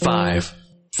5,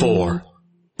 4,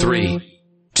 3,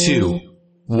 2,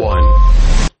 1.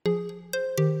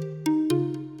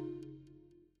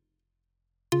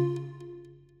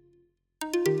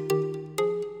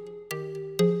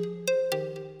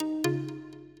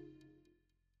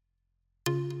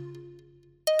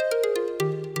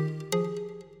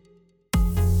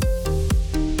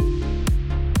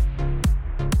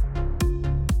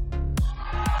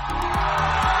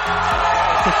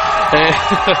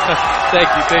 Thank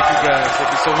you guys.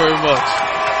 Thank you so very much.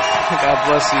 God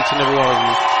bless each and every one of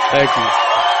you. Thank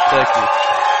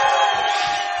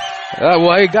you.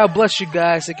 Well, hey, God bless you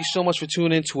guys. Thank you so much for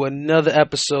tuning in to another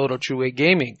episode of True Way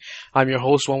Gaming. I'm your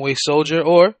host, One Way Soldier,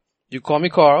 or you call me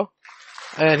Carl.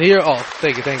 And here,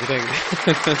 thank you.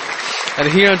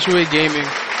 And here on True Way Gaming,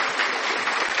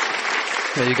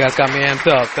 yeah, you guys got me amped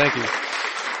up. Thank you.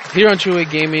 Here on True Way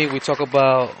Gaming,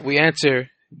 we answer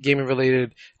gaming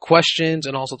related questions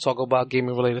and also talk about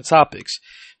gaming related topics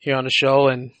here on the show.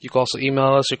 And you can also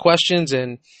email us your questions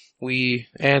and we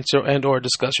answer and or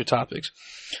discuss your topics.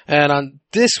 And on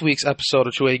this week's episode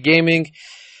of True Way Gaming,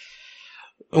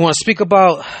 I want to speak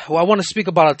about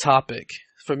a topic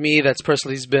for me that's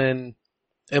personally been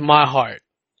in my heart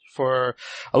for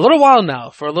a little while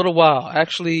now.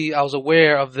 Actually, I was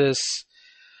aware of this.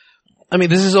 I mean,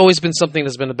 this has always been something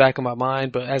that's been in the back of my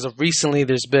mind, but as of recently,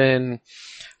 there's been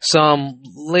some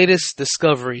latest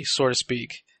discovery, so to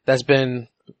speak, that's been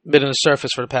on the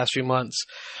surface for the past few months.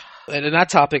 And that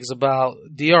topic is about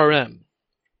DRM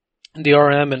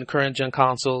and current gen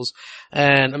consoles.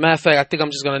 And a matter of fact, I think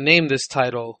I'm just going to name this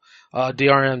title,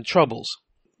 DRM Troubles.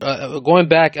 Going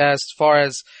back as far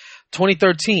as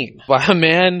 2013 by a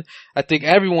man I think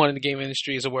everyone in the game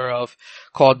industry is aware of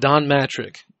called Don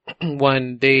Mattrick,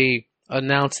 when they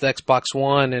announced the Xbox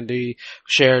One and they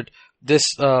shared this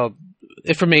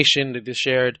information, that they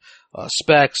shared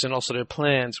specs and also their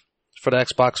plans for the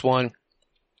Xbox One.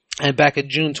 And back in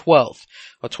June 12th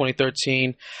of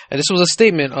 2013, and this was a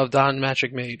statement of Don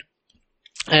Mattrick made.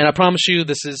 And I promise you,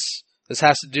 this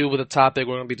has to do with the topic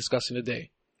we're going to be discussing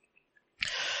today.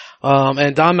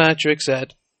 And Don Mattrick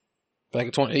said back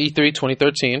in E3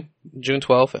 2013, June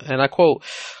 12th, and I quote,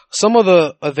 "Some of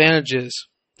the advantages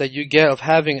that you get of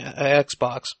having an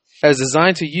Xbox as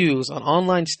designed to use an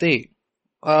online state,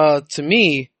 to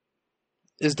me,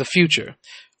 is the future.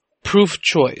 Proof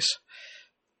choice.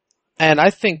 And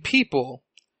I think people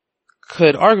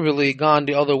could arguably gone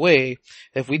the other way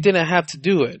if we didn't have to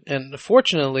do it. And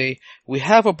fortunately, we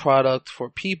have a product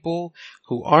for people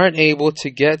who aren't able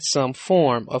to get some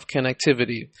form of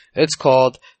connectivity. It's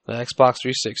called the Xbox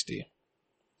 360.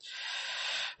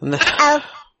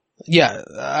 Yeah,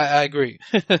 I agree.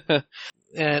 and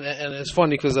it's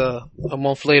funny because a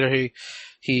month later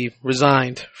he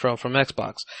resigned from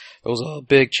Xbox. It was a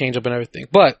big change up and everything.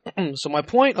 But so my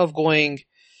point of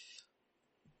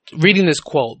reading this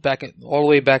quote all the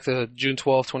way back to June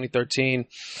 12, 2013,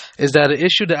 is that an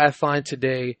issue that I find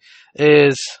today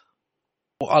is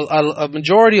a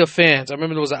majority of fans. I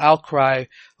remember there was an outcry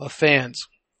of fans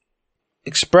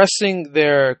expressing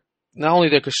not only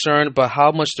their concern, but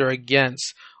how much they're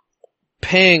against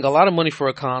paying a lot of money for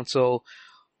a console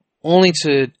only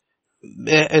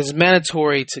as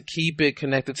mandatory to keep it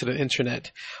connected to the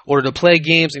internet. Or to play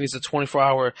games, it needs a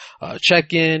 24-hour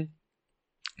check-in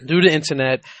through the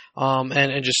internet,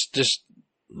 and just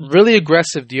really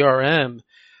aggressive DRM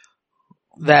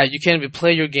that you can't even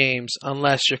play your games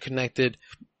unless you're connected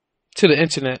to the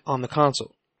internet on the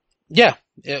console. Yeah,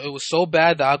 it was so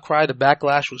bad. The outcry, the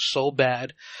backlash was so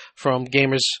bad from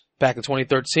gamers back in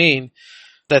 2013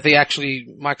 that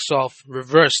Microsoft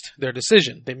reversed their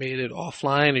decision. They made it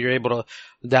offline, and you're able to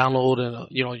download and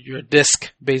your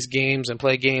disc-based games and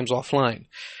play games offline.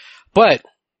 But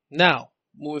now,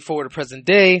 moving forward to present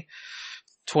day,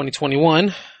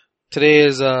 2021. Today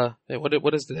is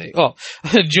what is today? Oh,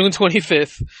 June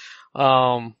 25th.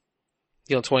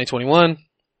 2021.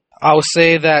 I would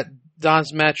say that Don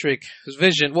Mattrick's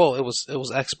vision. Well, it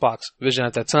was Xbox vision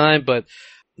at that time, but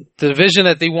the vision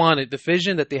that they wanted, the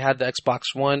vision that they had the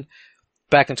Xbox One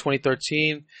back in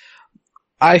 2013,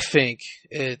 I think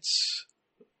it's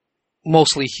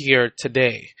mostly here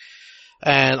today.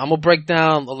 And I'm going to break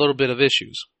down a little bit of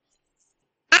issues.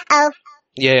 Uh-oh.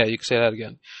 Yeah, you can say that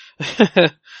again.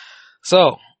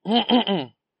 So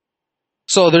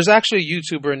there's actually a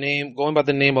YouTuber going by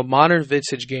the name of Modern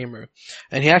Vintage Gamer.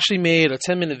 And he actually made a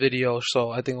 10-minute video, so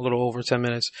I think a little over 10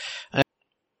 minutes. And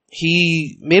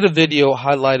he made a video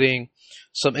highlighting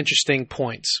some interesting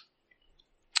points.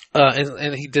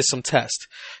 And he did some tests.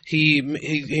 He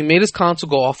made his console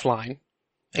go offline.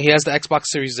 And he has the Xbox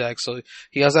Series X, so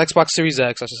he has the Xbox Series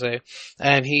X, I should say,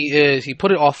 and he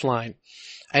put it offline.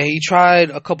 and he tried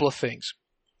a couple of things.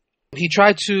 He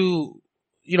tried to,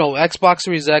 Xbox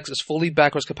Series X is fully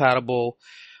backwards compatible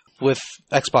with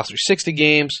Xbox 360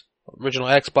 games, original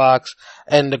Xbox,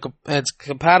 and it's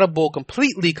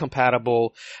completely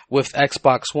compatible with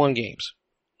Xbox One games.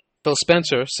 Phil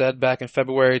Spencer said back in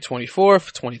February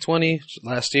 24th, 2020,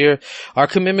 last year, our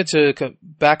commitment to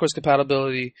backwards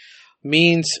compatibility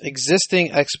means existing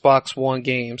Xbox One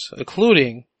games,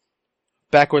 including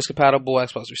backwards compatible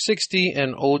Xbox 360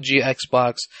 and OG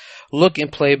Xbox, look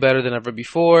and play better than ever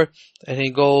before. And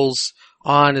he goes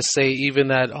on to say even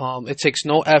that it takes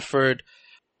no effort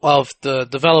of the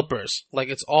developers. Like,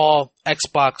 it's all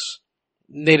Xbox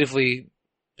natively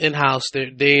in-house.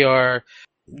 They are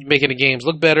making the games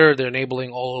look better. They're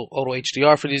enabling auto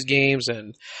HDR for these games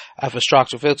and alpha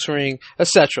structure filtering,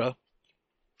 etc.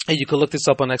 And you can look this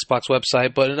up on Xbox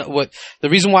website. But the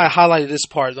reason why I highlighted this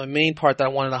part, the main part that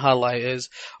I wanted to highlight, is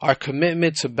our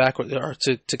commitment to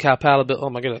to compatibility.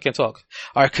 Oh my god, I can't talk.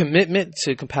 Our commitment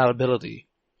to compatibility.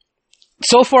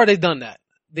 So far, they've done that.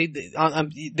 They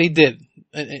did,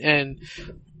 and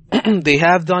they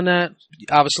have done that.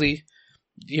 Obviously,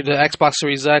 the Xbox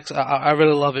Series X, I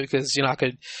really love it because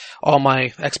all my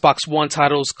Xbox One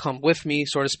titles come with me,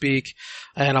 so to speak,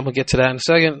 and I'm gonna get to that in a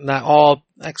second. Not all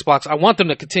Xbox. I want them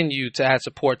to continue to add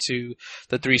support to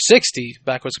the 360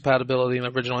 backwards compatibility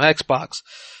and original Xbox.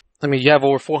 I mean, you have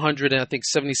over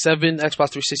 477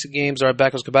 Xbox 360 games that are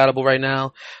backwards compatible right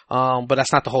now, but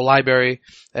that's not the whole library,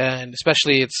 and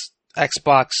especially it's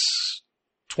Xbox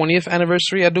 20th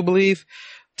anniversary, I do believe.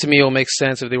 To me, it will make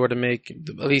sense if they were to make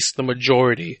at least the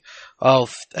majority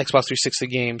of Xbox 360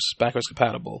 games backwards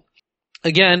compatible.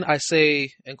 Again, I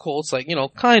say in quotes,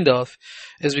 kind of,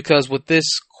 is because with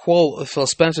this quote, Phil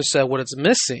Spencer said what it's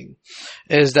missing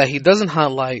is that he doesn't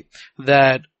highlight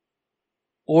that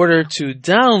order to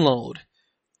download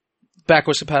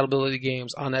backwards compatibility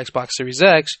games on the Xbox Series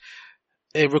X,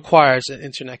 it requires an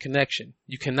internet connection.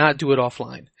 You cannot do it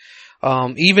offline.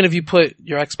 Even if you put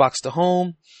your Xbox to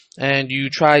home and you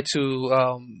try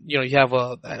to, you have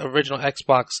a original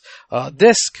Xbox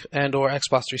disc and or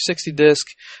Xbox 360 disc,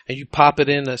 and you pop it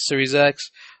in the Series X,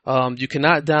 you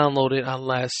cannot download it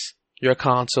unless your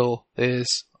console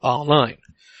is online.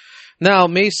 Now,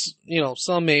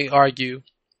 some may argue,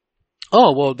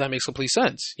 oh, well, that makes complete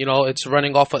sense. It's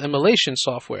running off of emulation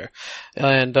software.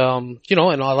 And, and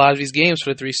a lot of these games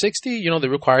for the 360, they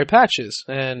require patches.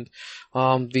 And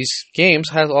these games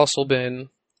have also been,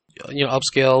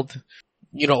 upscaled.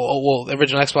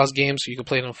 Original Xbox games, so you can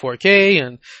play them in 4K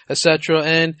and etc.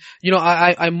 And,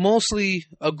 I mostly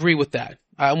agree with that.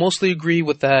 I mostly agree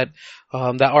with that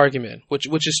argument,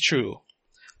 which is true.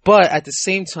 But at the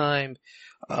same time,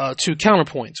 two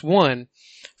counterpoints. One,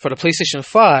 for the PlayStation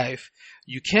 5,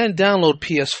 you can download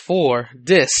PS4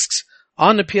 discs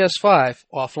on the PS5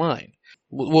 offline.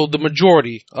 Well, the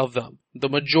majority of them. The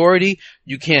majority,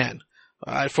 you can.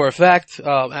 For a fact,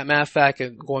 at matter of fact,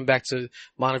 and going back to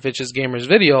Monovich's Gamers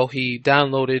video, he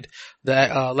downloaded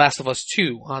the Last of Us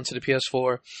 2 onto the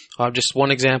PS4. Just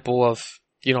one example of,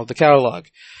 the catalog.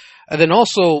 And then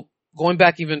also, going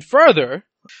back even further,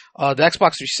 the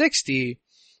Xbox 360,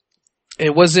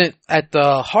 it wasn't at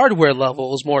the hardware level,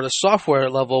 it was more the software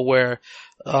level where,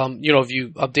 if you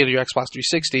updated your Xbox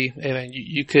 360, and then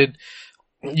you could,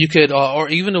 or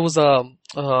even there was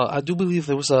I do believe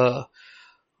there was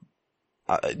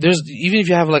even if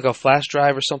you have like a flash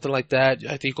drive or something like that,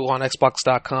 I think you go on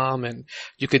Xbox.com and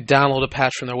you could download a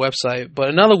patch from their website. But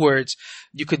in other words,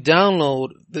 you could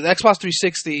download the Xbox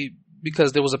 360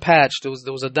 because there was a patch, there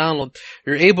was a download.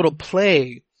 You're able to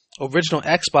play original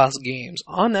Xbox games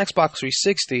on the Xbox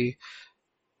 360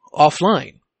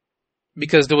 offline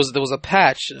because there was a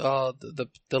patch. The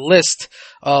list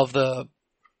of the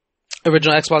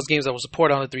original Xbox games that was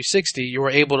supported on the 360, you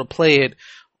were able to play it.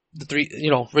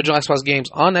 Original Xbox games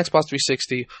on Xbox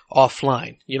 360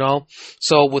 offline,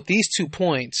 So with these 2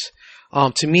 points,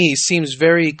 to me, seems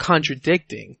very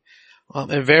contradicting,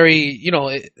 and very, in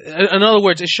other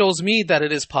words, it shows me that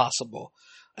it is possible.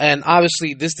 And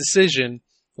obviously this decision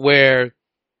where in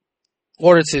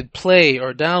order to play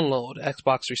or download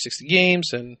Xbox 360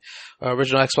 games and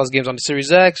original Xbox games on the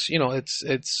Series X,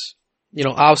 it's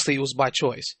obviously it was by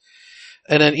choice.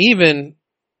 And then even,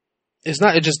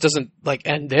 it just doesn't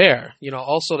end there.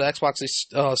 Also the Xbox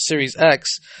Series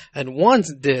X and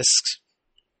One's discs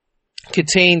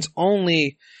contains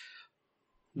only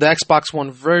the Xbox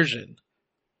One version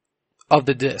of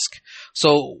the disc.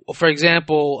 So, for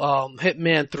example,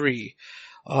 Hitman 3,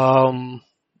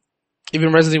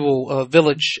 even Resident Evil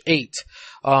Village 8,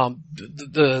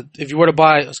 if you were to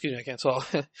buy, excuse me, I can't talk.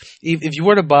 If you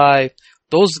were to buy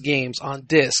those games on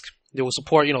disc, They will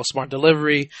support, smart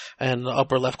delivery, and in the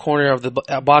upper left corner of the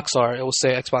box art, it will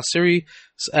say Xbox Series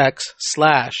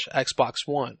X/Xbox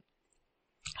One.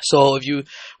 So if you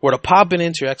were to pop it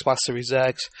into your Xbox Series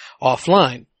X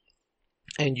offline,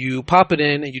 and you pop it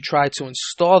in and you try to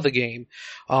install the game,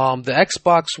 the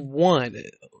Xbox One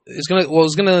is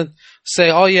gonna say,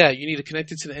 oh yeah, you need to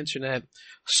connect it to the internet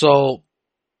so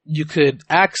you could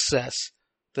access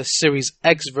the Series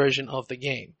X version of the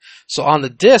game. So on the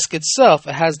disc itself,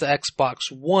 it has the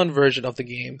Xbox One version of the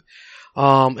game.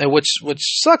 And which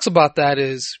sucks about that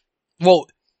is, well,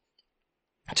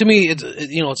 to me, it's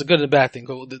a good and a bad thing.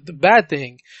 The bad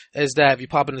thing is that if you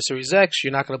pop in the Series X,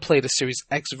 you're not going to play the Series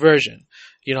X version.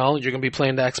 You're going to be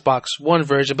playing the Xbox One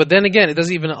version. But then again, it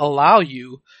doesn't even allow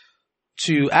you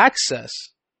to access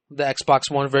the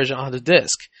Xbox One version on the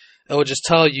disc. It will just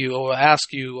tell you or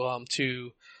ask you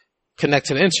to connect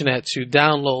to the internet to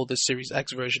download the Series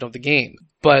X version of the game.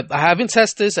 But I haven't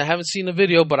tested this. I haven't seen the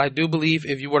video, but I do believe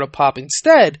if you were to pop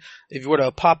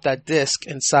that disc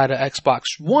inside an Xbox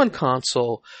One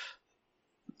console,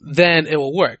 then it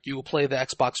will work. You will play the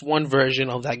Xbox One version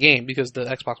of that game because the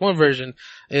Xbox One version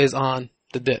is on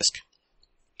the disc.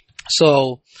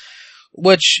 So,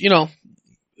 which,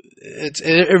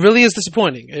 it really is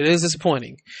disappointing. It is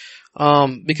disappointing.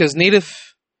 Because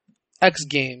native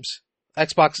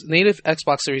Xbox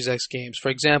Series X games, for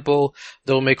example,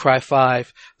 Devil May Cry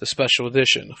 5, the special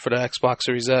edition for the Xbox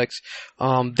Series X,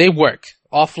 they work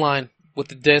offline with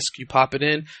the disc. You pop it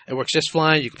in, it works just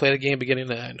fine. You can play the game beginning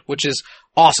to end, which is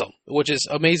awesome, which is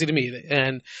amazing to me.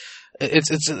 And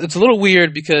it's a little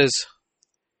weird because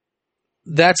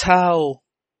that's how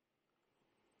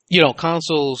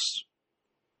consoles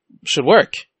should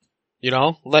work.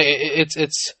 Like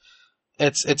it's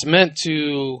meant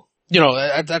to.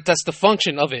 That's the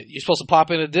function of it. You're supposed to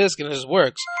pop in a disc and it just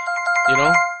works.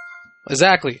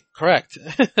 Exactly. Correct.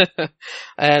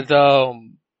 And,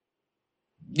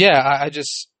 I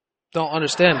just don't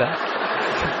understand that.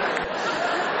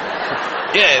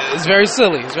 Yeah, it's very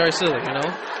silly. It's very silly,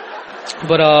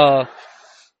 But,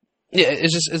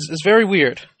 it's very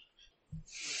weird.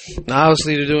 Now,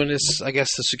 obviously, they're doing this, I guess,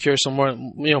 to secure some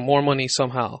more money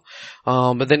somehow.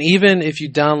 But then even if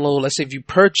you download, let's say if you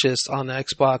purchased on the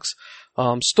Xbox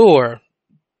store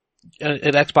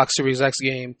an Xbox Series X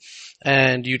game,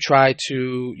 and you try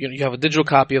to, you have a digital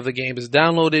copy of the game, it's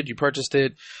downloaded, you purchased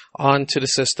it onto the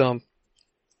system,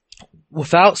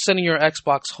 without sending your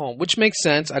Xbox home, which makes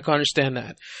sense, I can understand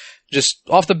that. Just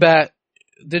off the bat,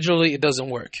 digitally, it doesn't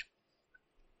work.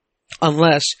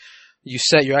 Unless you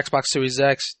set your Xbox Series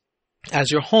X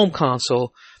as your home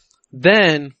console,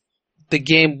 then the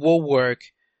game will work,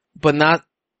 but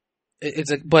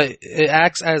it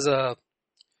acts as a,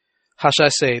 how should I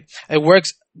say it? It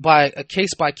works by a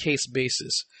case-by-case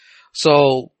basis.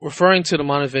 So, referring to the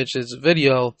Monovich's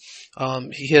video,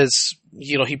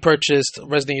 he purchased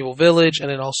Resident Evil Village and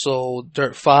then also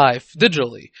Dirt 5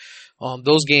 digitally.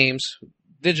 Those games,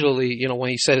 digitally, when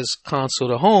he set his console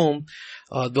to home,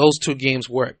 those two games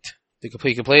worked. He could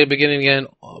play it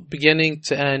beginning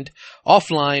to end,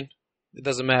 offline, it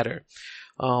doesn't matter.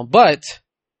 But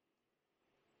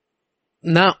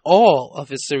not all of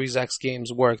his Series X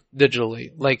games work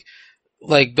digitally. Like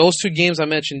those two games I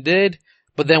mentioned did,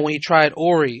 but then when he tried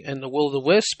Ori and the Will of the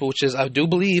Wisp, which is, I do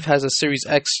believe, has a Series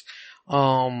X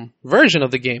version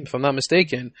of the game, if I'm not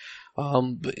mistaken,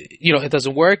 it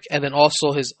doesn't work. And then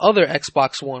also his other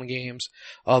Xbox One games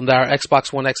that are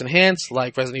Xbox One X enhanced,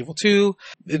 like Resident Evil 2,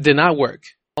 it did not work.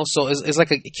 Also, it's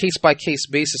like a case-by-case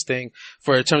basis thing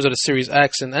in terms of the Series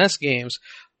X and S games,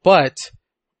 but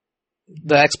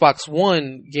the Xbox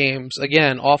One games,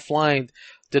 again, offline,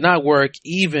 did not work,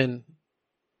 even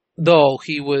though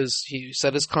he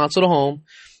set his console to home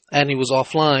and he was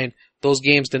offline. Those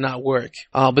games did not work.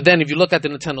 But then if you look at the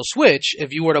Nintendo Switch,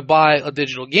 if you were to buy a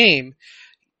digital game,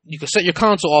 you could set your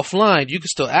console offline, you could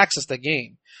still access that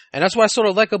game. And that's what I sort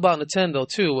of like about Nintendo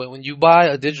too. When you buy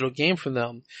a digital game from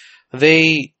them,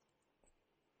 it's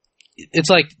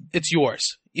like, it's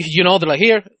yours. They're like,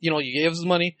 here, you gave us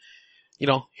money,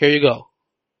 here you go.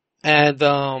 And,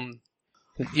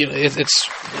 it's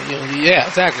yeah,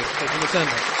 exactly. It's like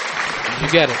Nintendo. You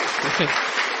get it.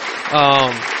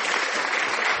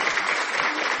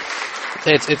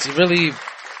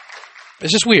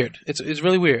 It's just weird. It's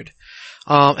really weird.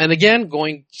 And again,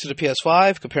 going to the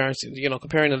PS5,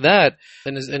 comparing to that,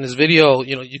 in his video,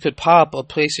 you could pop a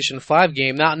PlayStation 5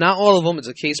 game. Not all of them. It's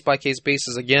a case by case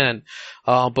basis again.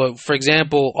 But for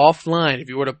example, offline, if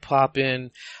you were to pop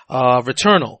in,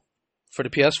 Returnal for the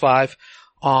PS5,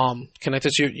 connect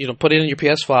it to put it in your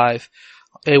PS5,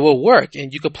 it will work,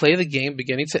 and you could play the game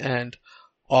beginning to end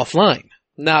offline.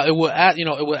 Now it will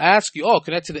it will ask you,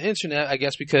 connect to the internet, I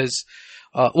guess, because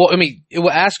it will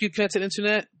ask you to connect to the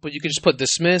internet, but you can just put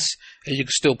dismiss and you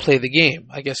can still play the game.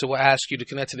 I guess it will ask you to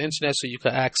connect to the internet so you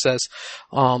can access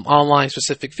online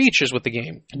specific features with the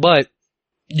game, but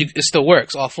it still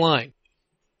works offline.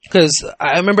 Because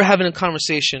I remember having a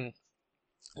conversation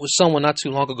with someone not too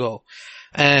long ago,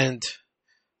 and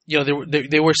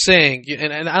they were saying,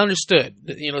 and I understood,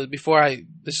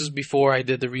 this is before I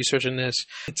did the research on this.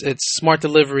 It's smart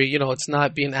delivery. It's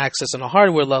not being accessed on a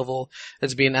hardware level.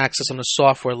 It's being accessed on a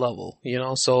software level.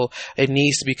 So it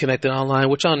needs to be connected online,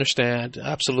 which I understand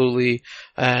absolutely.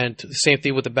 And the same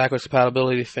thing with the backwards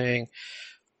compatibility thing.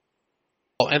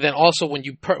 And then also when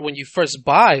you first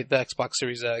buy the Xbox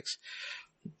Series X,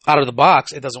 out of the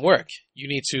box, it doesn't work. You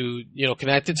need to,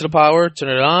 connect it to the power, turn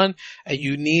it on, and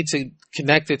you need to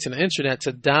connect it to the internet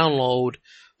to download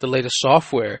the latest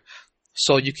software.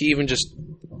 So you can even just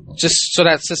so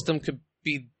that system could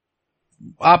be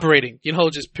operating,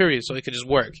 just period, so it could just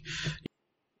work.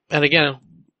 And again,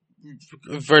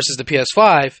 versus the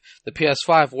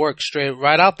PS5 works straight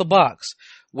right out the box,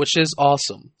 which is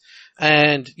awesome.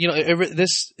 And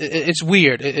it's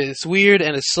weird. It's weird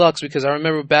and it sucks because I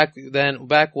remember back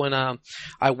when I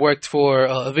worked for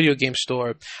a video game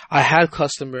store, I had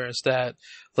customers that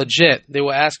legit, they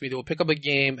would ask me, they would pick up a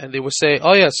game and they would say,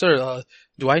 "Oh yeah, sir,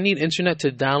 do I need internet to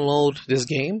download this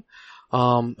game?"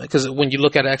 Because when you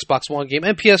look at an Xbox One game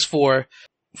and PS4,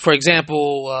 for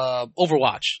example,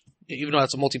 Overwatch, even though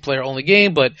it's a multiplayer only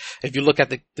game, but if you look at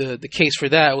the case for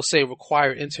that, it will say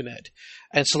require internet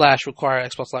and / require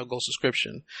Xbox Live Gold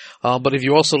subscription. But if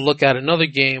you also look at another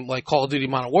game like Call of Duty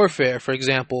Modern Warfare, for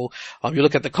example, you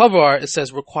look at the cover art, it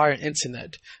says require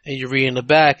internet, and you read in the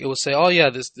back, it will say, "Oh yeah,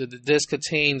 the disc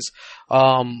contains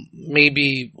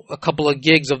maybe a couple of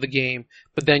gigs of the game,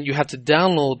 but then you have to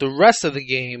download the rest of the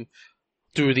game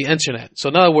through the internet." So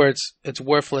in other words, it's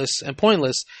worthless and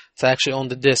pointless to actually own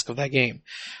the disc of that game.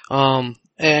 And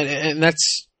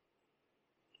that's,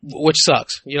 which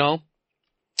sucks,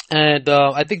 And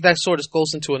I think that sort of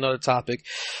goes into another topic.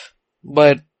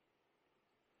 But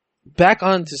back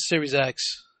on to Series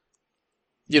X,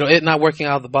 it not working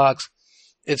out of the box,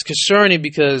 it's concerning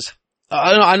because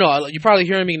I know you're probably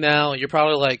hearing me now, and you're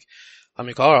probably like,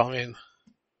 Carl,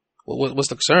 what's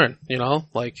the concern?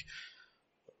 Like,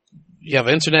 you have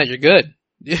internet, you're good.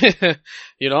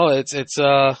 It's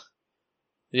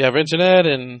you have internet,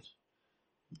 and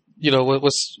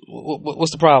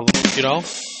what's the problem?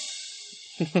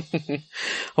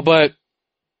 But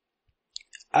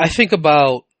I think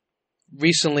about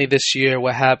recently this year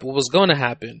what was going to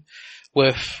happen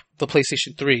with the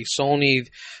PlayStation 3. Sony,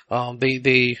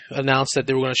 they announced that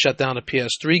they were going to shut down the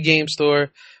PS3 game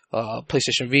store,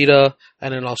 PlayStation Vita,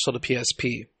 and then also the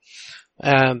PSP.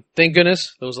 And thank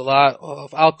goodness there was a lot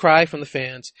of outcry from the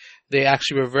fans. They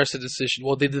actually reversed the decision.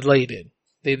 Well, they delayed it.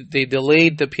 They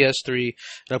delayed the PS3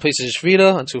 and the PlayStation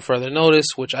Vita until further notice,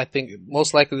 which I think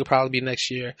most likely will probably be next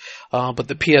year. But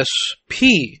the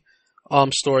PSP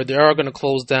store, they are going to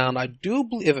close down. I do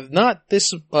believe, if not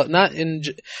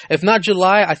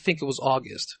July, I think it was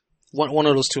August. One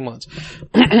of those 2 months.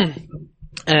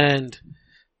 And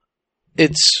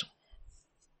it's,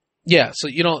 yeah. So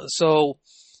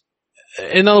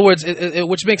in other words,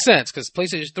 which makes sense because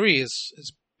PlayStation 3 is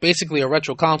basically a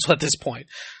retro console at this point.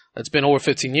 It's been over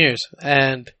 15 years,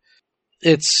 and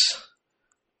it's,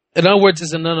 in other words,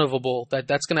 it's inevitable that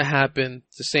that's going to happen.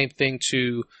 The same thing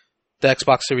to the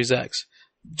Xbox Series X,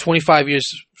 25 years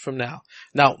from now.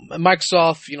 Now,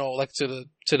 Microsoft, like to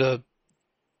the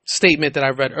statement that I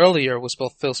read earlier with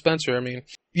Phil Spencer.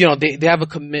 They have a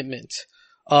commitment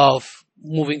of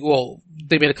moving. Well,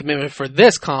 they made a commitment for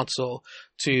this console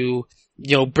to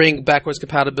bring backwards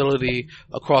compatibility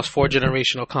across 4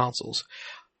 generational consoles,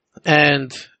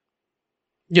 and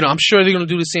I'm sure they're going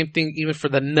to do the same thing even for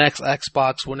the next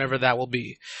Xbox, whenever that will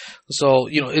be. So,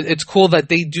 it's cool that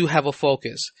they do have a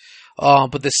focus.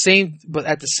 But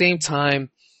at the same time,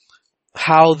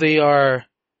 how they are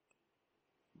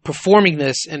performing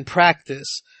this in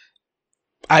practice,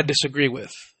 I disagree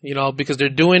with, because they're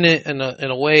doing it in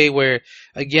a way where,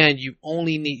 again, you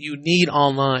need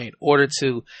online in order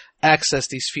to access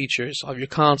these features of your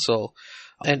console.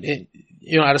 And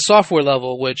at a software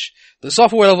level, which the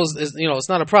software level is it's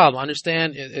not a problem. I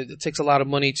understand it takes a lot of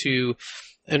money to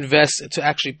invest to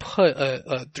actually put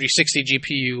a 360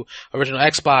 GPU, original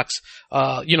Xbox,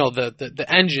 the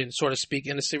engine, so to speak,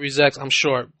 in the Series X. I'm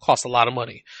sure it costs a lot of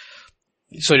money.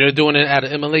 So they're doing it at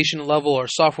an emulation level or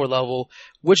software level,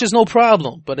 which is no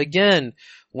problem. But again,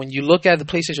 when you look at the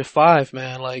PlayStation 5,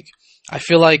 man, like, I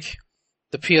feel like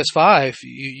the PS5,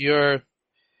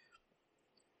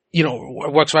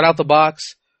 it works right out the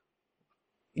box.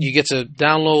 You get to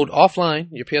download offline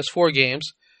your PS4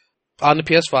 games on the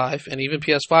PS5 and even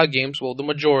PS5 games. Well, the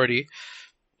majority.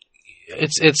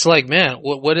 It's like, man,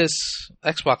 what is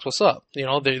Xbox? What's up?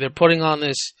 They're putting on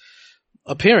this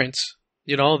appearance.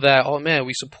 That, oh man,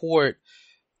 we support.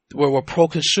 We're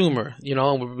pro-consumer.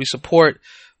 And we support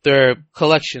their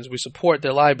collections. We support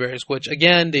their libraries, which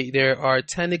again they are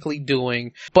technically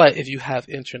doing. But if you have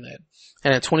internet,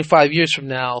 and in 25 years from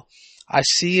now, I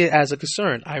see it as a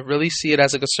concern. I really see it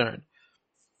as a concern.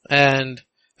 And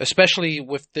especially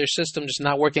with their system just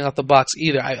not working out the box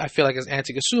either, I feel like it's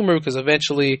anti-consumer because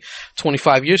eventually,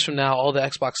 25 years from now, all the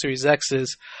Xbox Series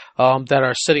X's that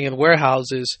are sitting in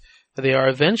warehouses, they are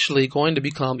eventually going to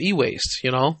become e-waste,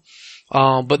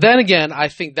 But then again, I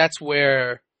think that's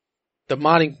where the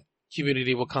modding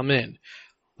community will come in.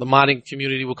 The modding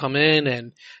community will come in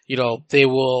and, there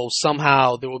will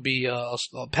be a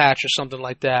patch or something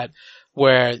like that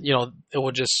where, it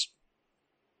will just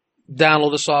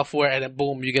download the software and then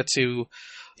boom, you get to,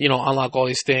 unlock all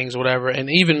these things, whatever, and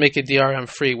even make it DRM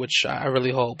free, which I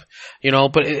really hope,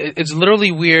 but it's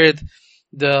literally weird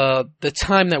the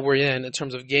time that we're in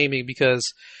terms of gaming,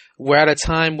 because we're at a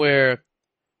time where,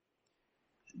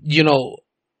 and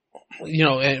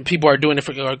people are going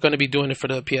to be doing it for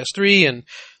the PS3 and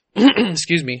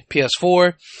excuse me,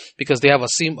 PS4, because they have a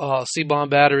C-bomb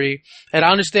battery. And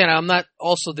I understand, I'm not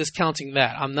also discounting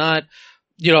that. I'm not,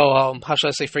 how should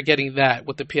I say, forgetting that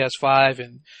with the PS5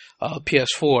 and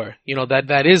PS4.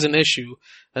 That is an issue.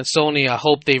 And Sony, I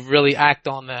hope they really act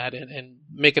on that and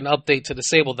make an update to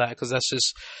disable that, because that's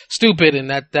just stupid. And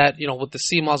that with the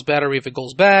CMOS battery, if it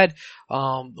goes bad,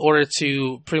 in order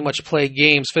to pretty much play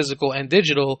games, physical and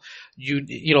digital,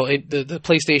 the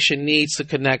PlayStation needs to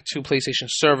connect to PlayStation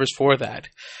servers for that.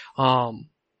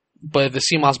 But if the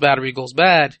CMOS battery goes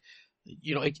bad,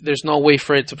 there's no way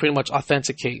for it to pretty much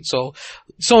authenticate. So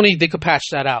Sony, they could patch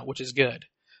that out, which is good.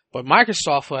 But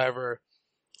Microsoft, however,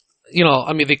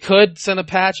 they could send a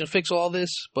patch and fix all this,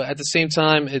 but at the same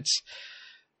time, it's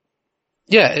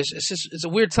a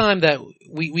weird time that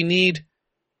we need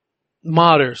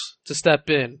modders to step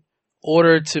in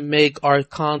order to make our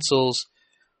consoles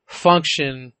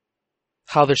function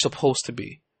how they're supposed to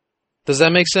be. Does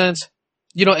that make sense?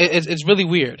 It's really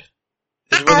weird.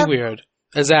 It's really weird.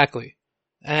 Exactly.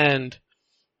 And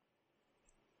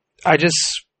I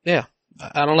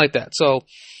don't like that. So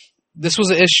this was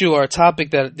an issue or a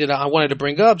topic that I wanted to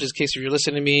bring up, just in case if you're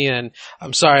listening to me. And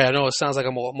I'm sorry, I know it sounds like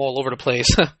I'm all over the place,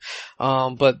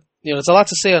 but there's a lot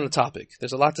to say on the topic.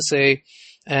 There's a lot to say,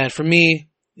 and for me,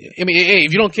 hey,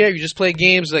 if you don't care, you just play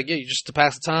games, you just to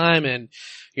pass the time, and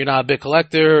you're not a big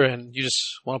collector, and you just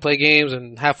want to play games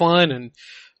and have fun and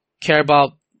care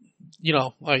about.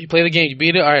 All right, you play the game, you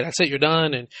beat it, all right, that's it, you're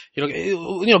done, and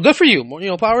good for you,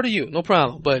 power to you, no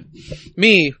problem. But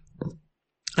me,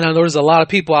 and I know there's a lot of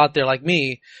people out there like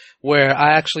me, where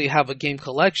I actually have a game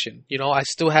collection. I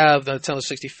still have the Nintendo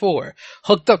 64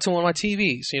 hooked up to one of my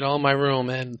TVs, in my room,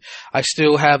 and I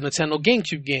still have Nintendo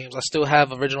GameCube games. I still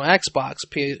have original Xbox,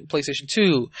 PlayStation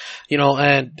 2,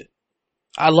 and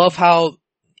I love how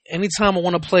anytime I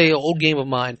want to play an old game of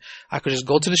mine, I could just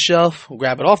go to the shelf,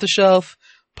 grab it off the shelf,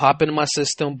 pop into my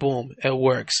system, boom, it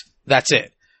works. That's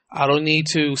it. I don't need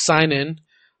to sign in.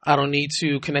 I don't need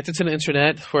to connect it to the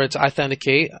internet for it to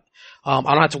authenticate. I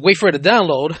don't have to wait for it to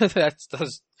download. that's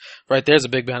right there's a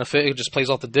big benefit. It just plays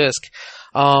off the disc.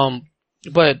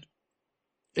 But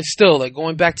it's still like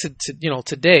going back to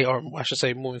today, or I should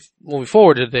say moving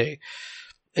forward today.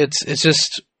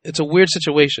 It's a weird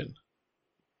situation.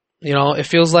 It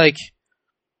feels like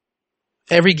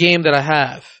every game that I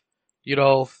have,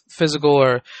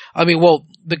 physical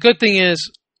the good thing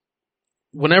is,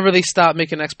 whenever they stop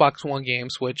making Xbox One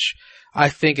games, which I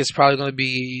think is probably going to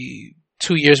be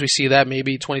 2 years, we see that,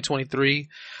 maybe 2023.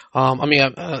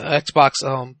 Xbox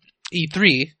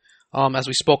E3, as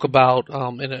we spoke about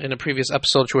in a previous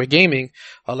episode of True Gaming,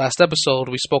 last episode,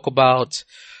 we spoke about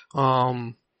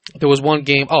there was one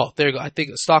game. Oh, there you go. I think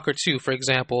Stalker 2, for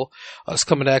example, is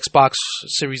coming to Xbox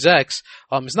Series X.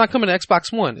 It's not coming to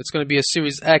Xbox One. It's going to be a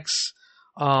Series X,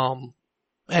 and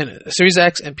Series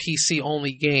X and PC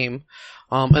only game.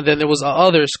 And then there was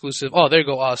other exclusive. Oh, there you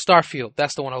go. Starfield.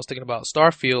 That's the one I was thinking about.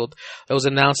 Starfield. It was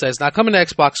announced that it's not coming to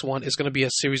Xbox One. It's going to be a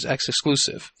Series X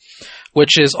exclusive,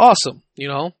 which is awesome,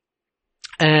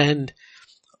 And,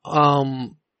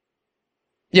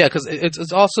 because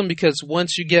it's awesome, because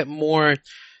once you get more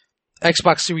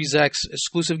Xbox Series X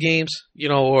exclusive games,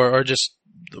 or just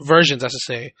versions, I should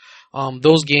say,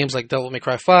 those games like Devil May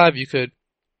Cry 5, you could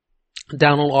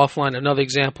download offline. Another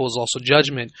example is also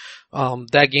Judgment.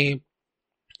 That game,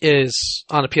 is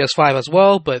on the PS5 as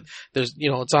well, but there's,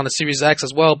 it's on the Series X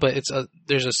as well, but it's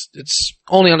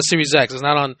only on the Series X. It's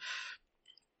not on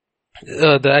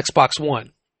the Xbox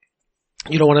One.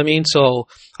 You know what I mean? So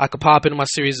I could pop into my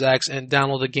Series X and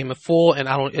download the game in full, and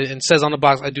it says on the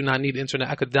box I do not need internet.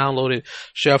 I could download it,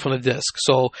 share it from the disc.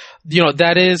 So,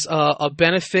 that is a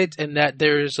benefit, and that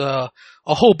there's a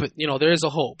hope. There is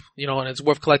a hope, and it's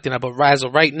worth collecting that. But as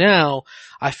of right now,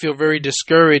 I feel very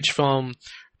discouraged from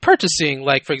purchasing,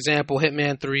 like, for example,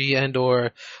 Hitman 3 and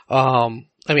or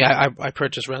I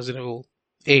purchased Resident Evil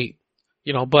 8,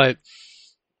 but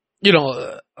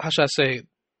how should I say?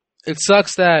 It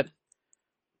sucks that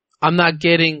I'm not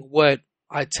getting what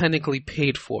I technically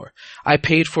paid for. I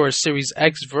paid for a Series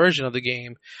X version of the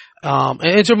game. And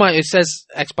it says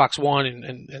Xbox One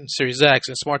and Series X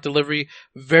and Smart Delivery.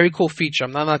 Very cool feature.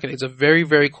 I'm not knocking it. It's a very,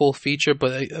 very cool feature,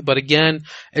 but again,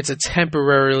 it's a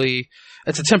temporary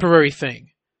thing,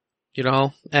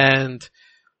 and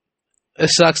it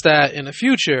sucks that in the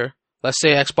future, let's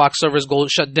say Xbox servers go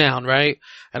shut down, right?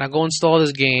 And I go install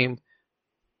this game,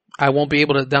 I won't be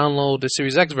able to download the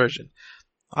Series X version.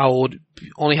 I would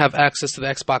only have access to the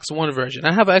Xbox One version.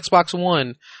 I have an Xbox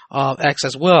One X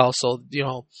as well, so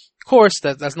of course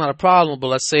that's not a problem. But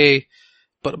let's say,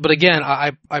 but again,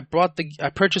 I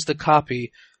purchased the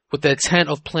copy with the intent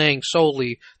of playing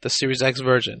solely the Series X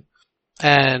version,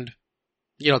 and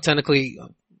technically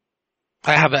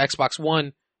I have an Xbox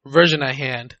One version at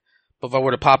hand. But if I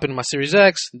were to pop into my Series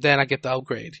X, then I get the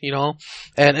upgrade, and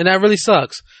that really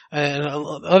sucks. And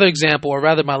another example, or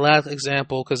rather my last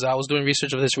example, because I was doing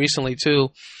research of this recently too,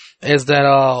 is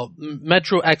that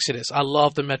Metro Exodus. I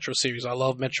love the Metro series. I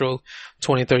love Metro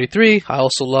 2033. I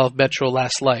also love Metro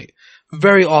Last Light.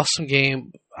 Very awesome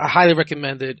game. I highly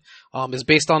recommend it. It's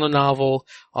based on a novel.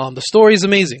 The story is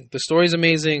amazing.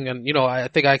 And I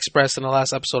think I expressed in the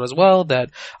last episode as well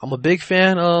that I'm a big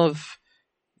fan of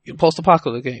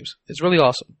post-apocalyptic games. It's really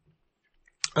awesome.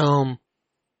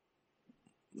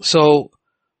 So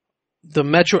the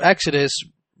Metro Exodus,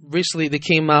 recently they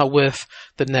came out with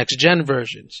the next gen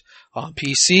versions on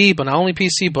PC, but not only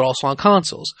PC, but also on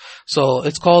consoles. So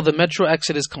it's called the Metro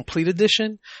Exodus Complete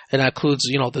Edition, and that includes,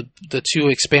 the 2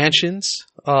 expansions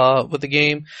with the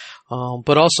game,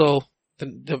 but also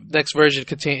the next version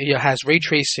has ray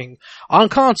tracing on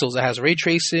consoles. It has ray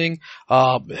tracing.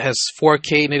 It has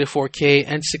 4K, native 4K,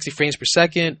 and 60 frames per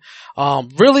second.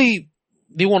 Really,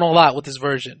 they want a lot with this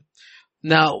version.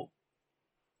 Now,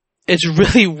 it's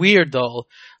really weird though,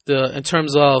 in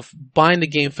terms of buying the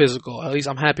game physical. At least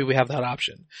I'm happy we have that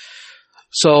option.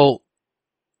 So,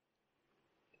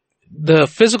 the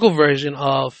physical version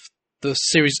of the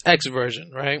Series X version,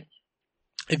 right?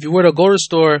 If you were to go to the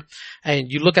store and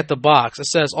you look at the box, it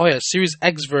says, oh yeah, Series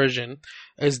X version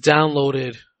is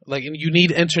downloaded. Like, you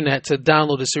need internet to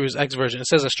download the Series X version. It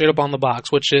says it straight up on the box,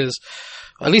 which is,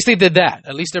 at least they did that.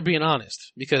 At least they're being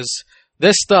honest. Because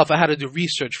this stuff I had to do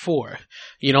research for,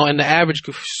 and the average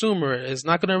consumer is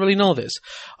not going to really know this.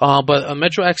 But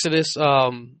Metro Exodus,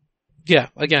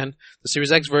 again, the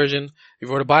Series X version, if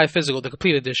you were to buy a physical, the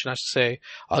complete edition, I should say,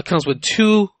 it comes with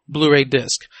 2 Blu-ray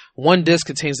discs. 1 disc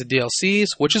contains the DLCs,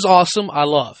 which is awesome. I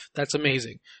love. That's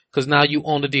amazing. Because now you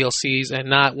own the DLCs, and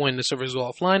not when the servers go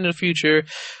offline in the future,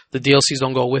 the DLCs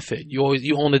don't go with it. You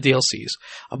own the DLCs.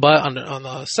 But on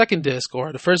the second disc,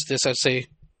 or the first disc, I'd say,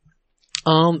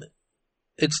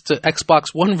 it's the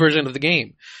Xbox One version of the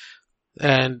game.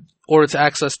 And in order to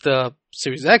access the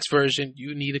Series X version,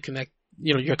 you need to connect.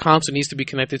 Your console needs to be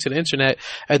connected to the internet,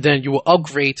 and then you will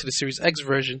upgrade to the Series X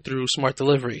version through Smart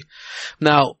Delivery.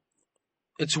 Now,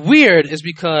 it's weird is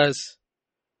because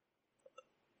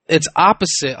it's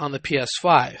opposite on the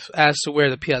PS5 as to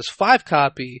where the PS5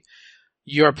 copy,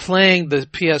 you're playing the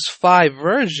PS5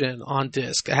 version on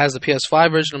disc. It has the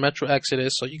PS5 version of Metro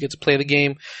Exodus, so you get to play the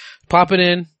game, pop it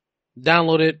in,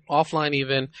 download it offline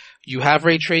even. You have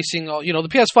ray tracing, the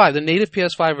PS5, the native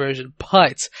PS5 version,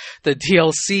 but the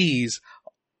DLCs,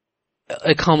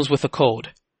 it comes with a code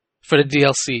for the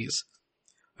DLCs.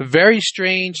 Very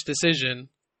strange decision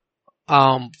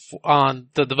on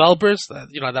the developers.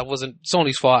 That wasn't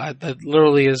Sony's fault. That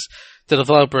literally is the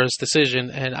developer's decision,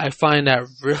 and I find that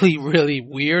really, really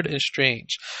weird and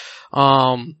strange.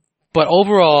 But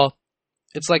overall,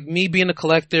 it's like me being a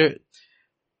collector.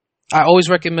 I always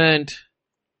recommend.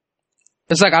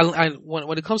 It's like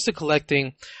when it comes to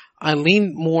collecting, I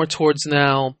lean more towards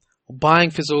now buying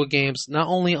physical games, not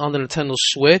only on the Nintendo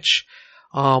Switch.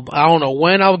 I don't know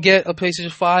when I'll get a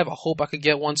PlayStation 5. I hope I could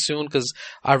get one soon because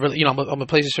I really, I'm a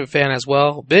PlayStation fan as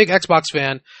well. Big Xbox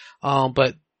fan.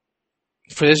 But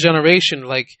for this generation,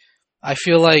 like, I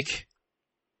feel like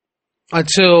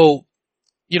until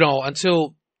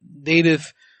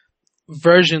native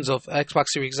versions of Xbox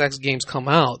Series X games come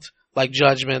out, like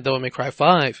Judgment, Devil May Cry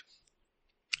 5,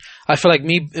 I feel like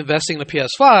me investing in the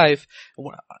PS5,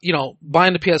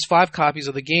 buying the PS5 copies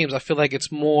of the games, I feel like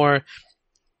it's more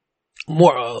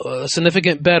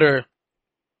significantly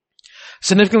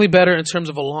better in terms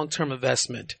of a long-term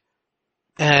investment.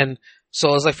 And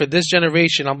so it's like for this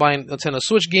generation, I'm buying Nintendo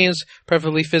Switch games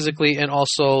perfectly physically, and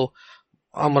also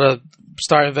I'm gonna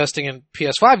start investing in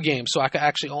PS5 games so I can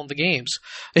actually own the games,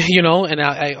 And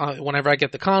I whenever I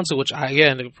get the console, which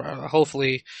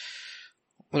hopefully,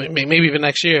 maybe even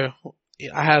next year,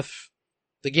 I have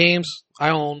the games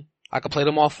I own. I can play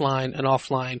them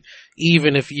offline,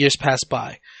 even if years pass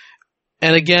by.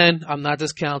 And again, I'm not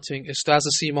discounting. It still has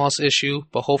a CMOS issue,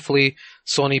 but hopefully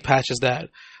Sony patches that.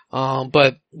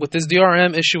 But with this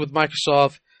DRM issue with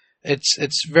Microsoft,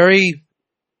 it's very,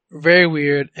 very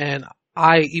weird, and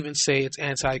I even say it's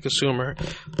anti-consumer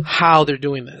how they're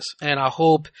doing this. And I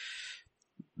hope,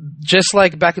 just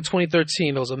like back in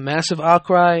 2013, there was a massive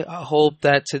outcry. I hope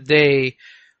that today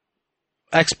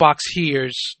Xbox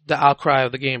hears the outcry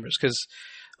of the gamers, because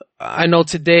I know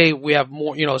today we have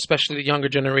more, especially the younger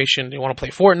generation. They want to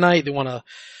play Fortnite. They want to,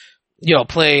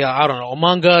 play,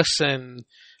 Among Us and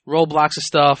Roblox and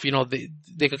stuff. They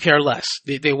could care less.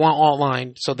 They want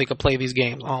online so they could play these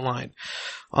games online.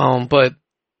 But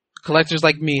collectors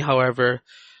like me, however,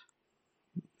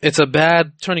 it's a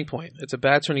bad turning point.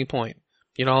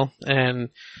 And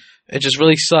it just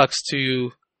really sucks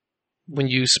when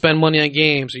you spend money on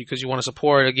games because you want to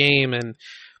support a game and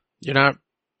you're not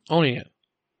owning it.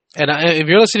 And if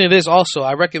you're listening to this, also,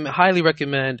 I highly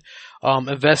recommend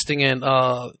investing in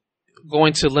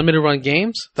going to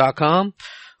limitedrungames.com.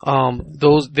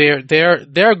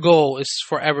 Their goal is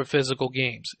forever physical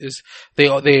games.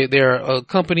 They're a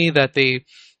company that they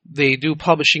do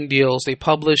publishing deals. They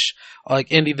publish like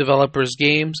indie developers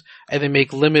games, and they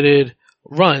make limited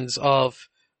runs of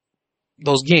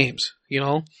those games.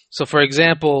 So for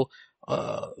example,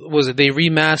 they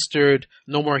remastered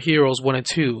No More Heroes 1 and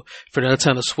 2 for the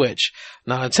Nintendo Switch.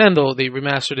 Now Nintendo, they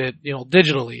remastered it,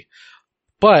 digitally.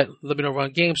 But Limited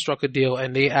Run Games struck a deal,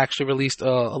 and they actually released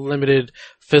a limited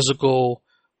physical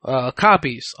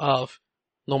copies of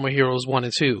No More Heroes 1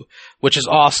 and 2, which is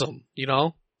awesome,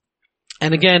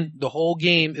 And again, the whole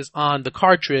game is on the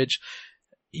cartridge.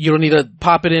 You don't need to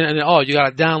pop it in and you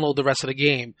gotta download the rest of the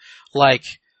game, like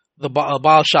the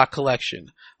BioShock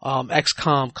collection,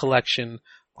 XCOM collection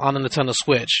on the Nintendo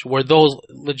Switch, where those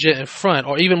legit in front,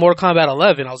 or even Mortal Kombat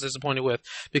 11, I was disappointed with,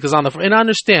 because and I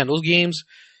understand those games,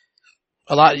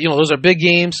 a lot, those are big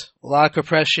games, a lot of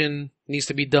compression needs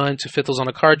to be done to fit those on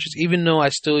the cartridge, even though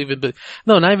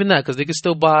no, not even that, because they could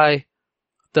still buy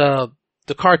the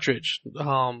cartridge,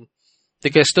 they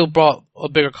could still bought a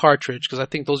bigger cartridge, because I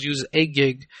think those use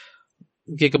 8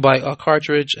 gigabyte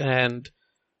cartridge, and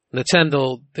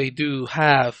Nintendo, they do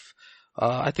have,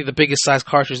 I think the biggest size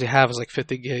cartridge they have is like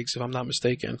 50 gigs, if I'm not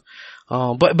mistaken.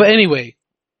 But anyway,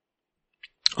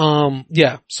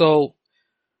 yeah, so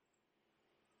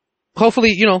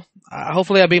hopefully,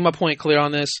 hopefully I made my point clear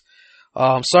on this.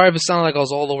 Sorry if it sounded like I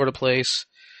was all over the place.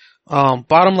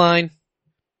 Bottom line,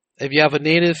 if you have a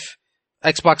native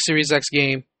Xbox Series X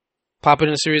game, pop it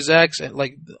in a Series X, and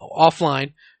like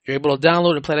offline, you're able to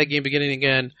download and play that game beginning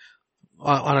again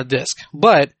on a disc.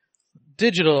 But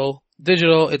digital,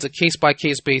 it's a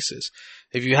case-by-case basis.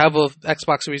 If you have a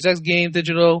Xbox Series X game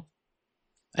digital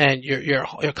and your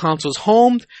console's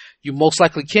homed, you most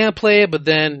likely can play it, but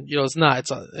then it's not.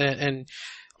 And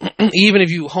even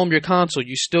if you home your console,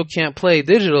 you still can't play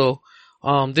digitally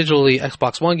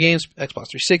Xbox One games, Xbox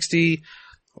 360,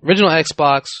 original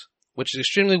Xbox, which is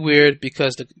extremely weird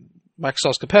because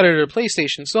Microsoft's competitor,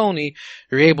 PlayStation, Sony,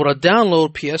 you're able to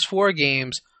download PS4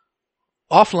 games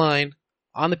offline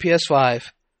on the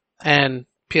PS5 and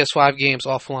PS5 games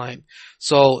offline.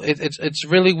 So it's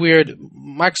really weird.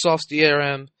 Microsoft's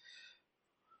DRM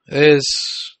is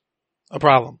a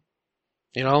problem,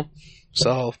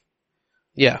 So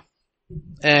yeah,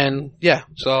 and yeah.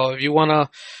 So if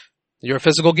you're a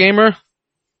physical gamer,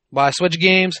 buy Switch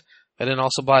games, and then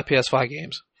also buy PS5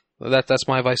 games. That's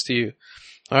my advice to you.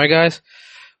 All right, guys.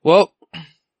 Well,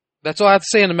 that's all I have to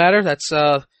say in the matter.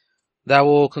 That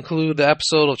will conclude the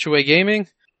episode of True A Gaming.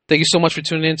 Thank you so much for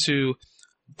tuning in to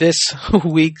this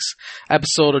week's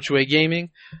episode of True A Gaming.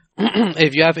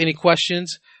 If you have any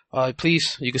questions,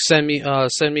 please, you can send me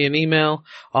an email,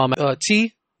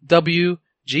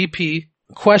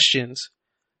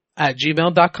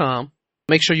 twgpquestions@gmail.com.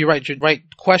 Make sure you write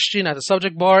question at the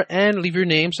subject bar and leave your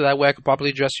name so that way I can properly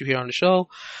address you here on the show.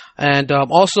 And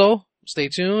also, stay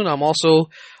tuned. I'm also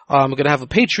going to have a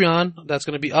Patreon that's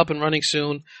going to be up and running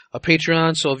soon. A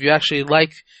Patreon. So if you actually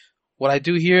like what I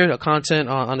do here, the content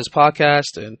on this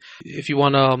podcast. And if you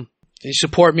want to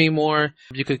support me more,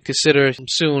 you could consider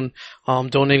soon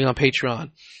donating on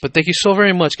Patreon. But thank you so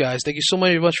very much, guys. Thank you so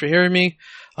very much for hearing me.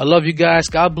 I love you guys.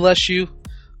 God bless you.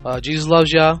 Jesus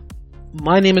loves y'all.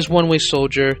 My name is One Way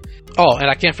Soldier. Oh, and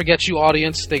I can't forget you,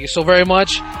 audience. Thank you so very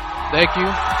much. Thank you,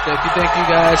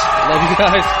 guys. Love you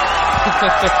guys.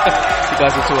 You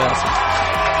guys are too awesome.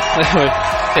 Anyway,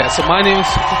 yeah, so my name is...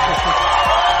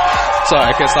 Sorry,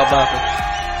 I can't stop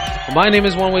laughing. My name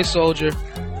is One Way Soldier,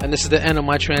 and this is the end of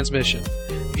my transmission.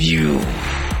 View.